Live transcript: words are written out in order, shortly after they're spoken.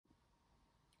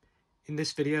In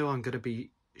this video, I'm going to be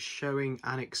showing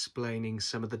and explaining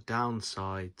some of the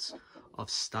downsides of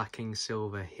stacking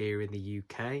silver here in the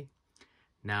UK.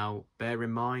 Now, bear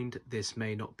in mind, this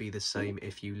may not be the same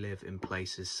if you live in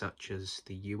places such as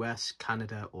the US,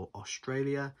 Canada, or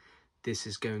Australia. This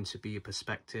is going to be a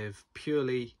perspective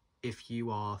purely if you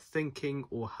are thinking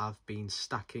or have been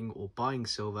stacking or buying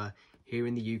silver here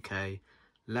in the UK.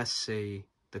 Let's see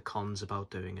the cons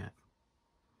about doing it.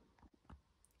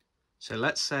 So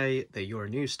let's say that you're a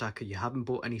new stacker, you haven't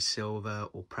bought any silver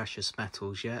or precious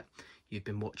metals yet. You've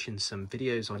been watching some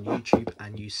videos on YouTube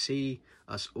and you see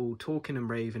us all talking and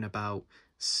raving about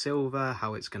silver,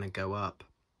 how it's going to go up,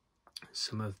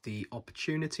 some of the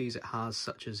opportunities it has,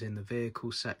 such as in the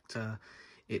vehicle sector,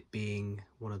 it being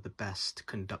one of the best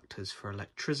conductors for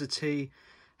electricity,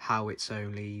 how it's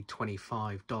only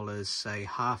 $25, say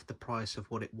half the price of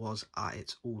what it was at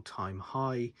its all-time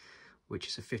high, which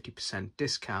is a 50%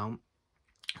 discount.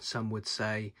 Some would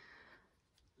say,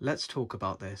 let's talk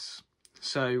about this.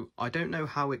 So I don't know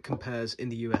how it compares in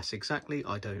the US exactly,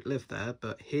 I don't live there,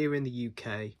 but here in the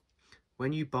UK,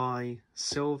 when you buy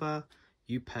silver,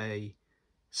 you pay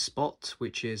spot,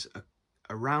 which is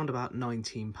around about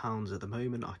 £19 at the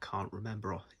moment. I can't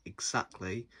remember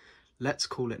exactly. Let's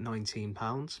call it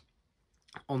 £19.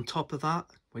 On top of that,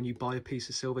 when you buy a piece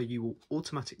of silver, you will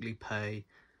automatically pay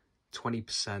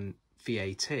 20%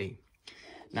 VAT.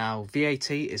 Now,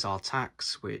 VAT is our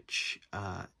tax, which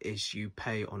is you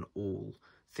pay on all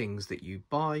things that you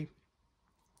buy.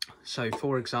 So,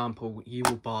 for example, you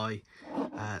will buy,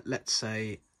 let's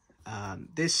say,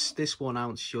 this 1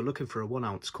 ounce, you're looking for a 1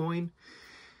 ounce coin,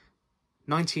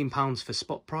 £19 for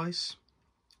spot price.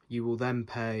 You will then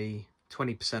pay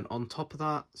 20% on top of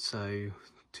that, so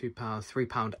 £2,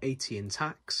 £3.80 in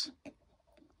tax.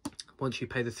 Once you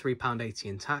pay the £3.80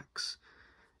 in tax,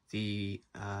 the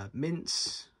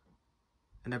mints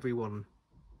and everyone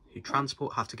who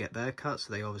transport have to get their cut,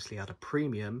 so they obviously add a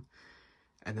premium,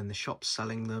 and then the shops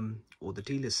selling them, or the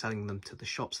dealers selling them to the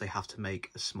shops, they have to make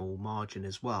a small margin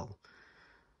as well.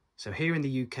 So here in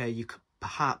the UK, you could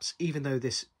perhaps, even though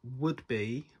this would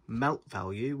be melt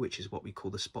value, which is what we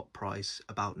call the spot price,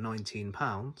 about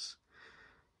 £19,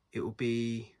 it will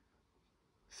be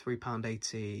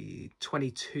 £3.80,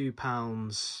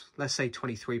 £22, let's say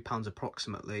 £23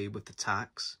 approximately with the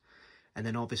tax. And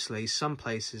then obviously some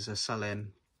places are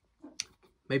selling,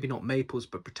 maybe not Maples,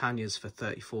 but Britannias for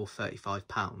 £34,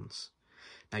 £35.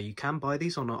 Now you can buy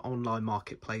these on online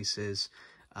marketplaces,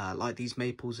 like these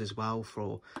Maples as well,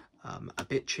 for a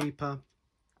bit cheaper.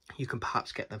 You can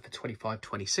perhaps get them for £25,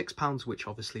 £26, which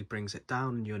obviously brings it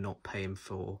down and you're not paying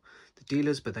for the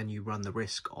dealers, but then you run the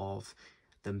risk of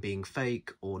them being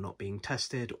fake or not being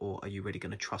tested, or are you really going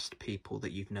to trust people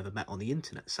that you've never met on the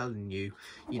internet selling you,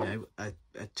 you know, a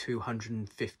 £250,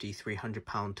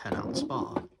 £300 10 ounce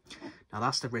bar? Now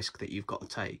that's the risk that you've got to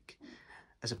take.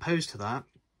 As opposed to that,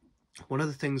 one of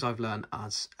the things I've learned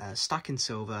as stacking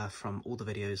silver from all the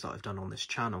videos that I've done on this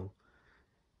channel,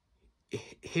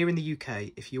 here in the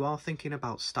UK, if you are thinking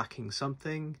about stacking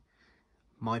something,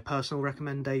 my personal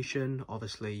recommendation,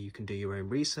 obviously you can do your own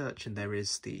research, and there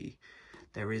is the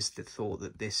thought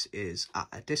that this is at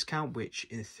a discount, which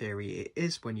in theory it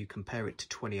is when you compare it to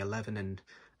 2011 and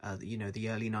you know, the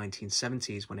early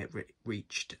 1970s, when it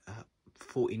reached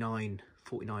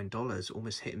 $49,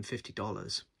 almost hitting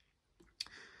 $50.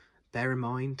 Bear in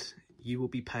mind, you will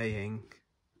be paying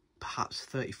perhaps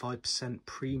 35%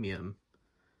 premium,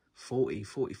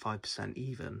 45%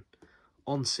 even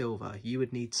on silver. You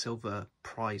would need silver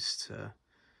price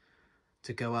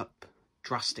to go up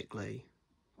drastically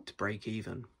to break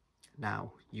even.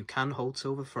 Now, you can hold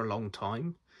silver for a long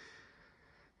time.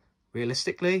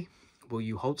 Realistically, will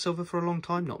you hold silver for a long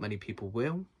time? Not many people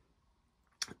will.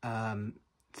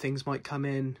 Things might come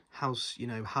in, house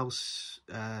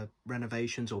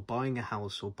renovations, or buying a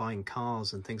house, or buying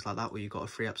cars and things like that, where you've got to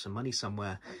free up some money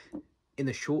somewhere. In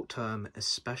the short term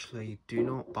especially, do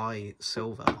not buy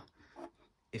silver.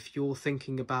 If you're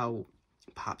thinking about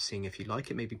perhaps seeing if you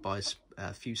like it, maybe buy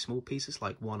a few small pieces,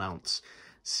 like 1 ounce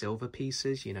silver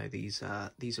pieces. You know, these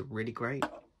are really great,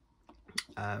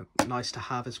 nice to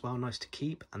have as well, nice to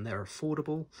keep, and they're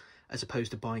affordable, as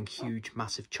opposed to buying huge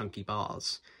massive chunky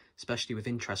bars, especially with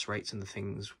interest rates and the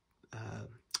things,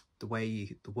 the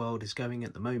way the world is going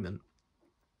at the moment.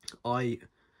 I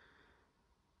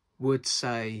would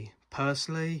say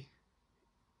personally,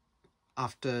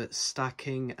 after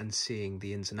stacking and seeing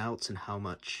the ins and outs and how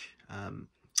much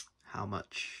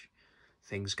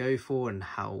things go for and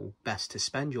how best to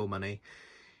spend your money,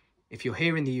 if you're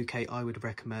here in the UK, I would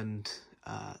recommend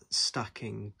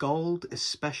stacking gold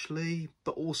especially,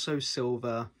 but also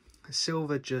silver.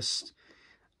 Silver just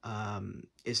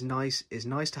is nice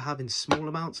to have in small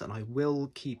amounts, and I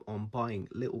will keep on buying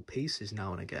little pieces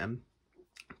now and again.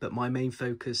 But my main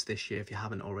focus this year, if you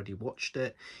haven't already watched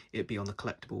it, it'd be on the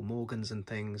collectible Morgans and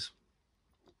things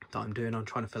that I'm doing. I'm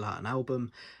trying to fill out an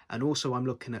album, and also I'm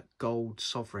looking at gold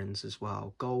sovereigns as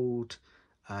well. Gold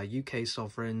UK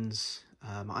sovereigns.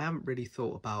 I haven't really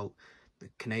thought about the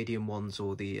Canadian ones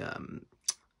or the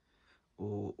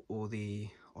or the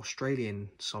Australian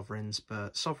sovereigns,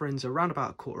 but sovereigns are around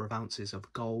about 1/4 ounces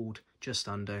of gold, just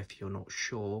under, if you're not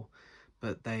sure.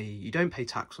 But you don't pay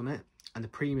tax on it, and the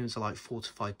premiums are like 4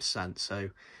 to 5%. So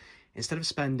instead of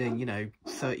spending, you know,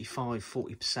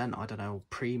 35-40%, I don't know,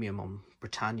 premium on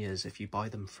Britannias if you buy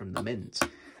them from the mint,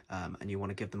 and you want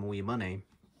to give them all your money,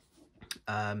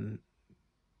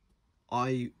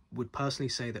 I would personally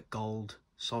say that gold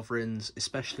sovereigns,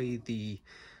 especially the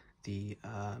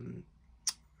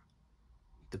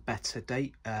better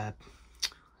date,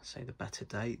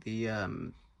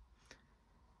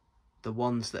 the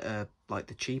ones that are like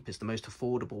the cheapest, the most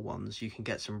affordable ones, you can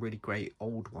get some really great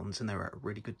old ones, and they're at a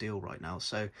really good deal right now.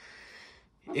 So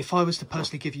if I was to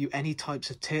personally give you any types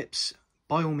of tips,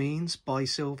 by all means, buy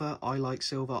silver. I like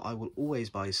silver. I will always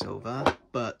buy silver.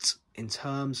 But in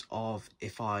terms of,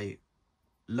 if I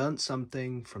learnt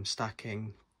something from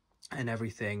stacking and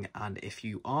everything, and if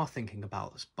you are thinking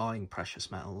about buying precious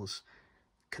metals,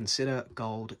 consider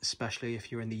gold, especially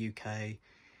if you're in the UK.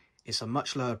 It's a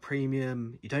much lower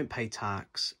premium, you don't pay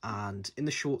tax, and in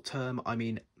the short term, I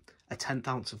mean, a 10th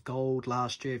ounce of gold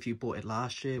last year, if you bought it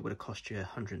last year, it would have cost you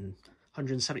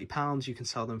 £170. You can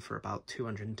sell them for about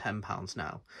 £210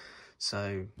 now.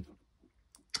 So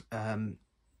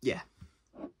yeah,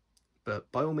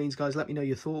 but by all means, guys, let me know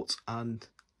your thoughts, and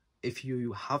if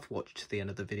you have watched to the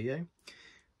end of the video,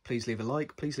 please leave a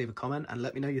like, please leave a comment, and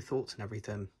let me know your thoughts and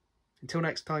everything. Until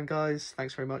next time, guys,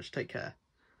 thanks very much, take care.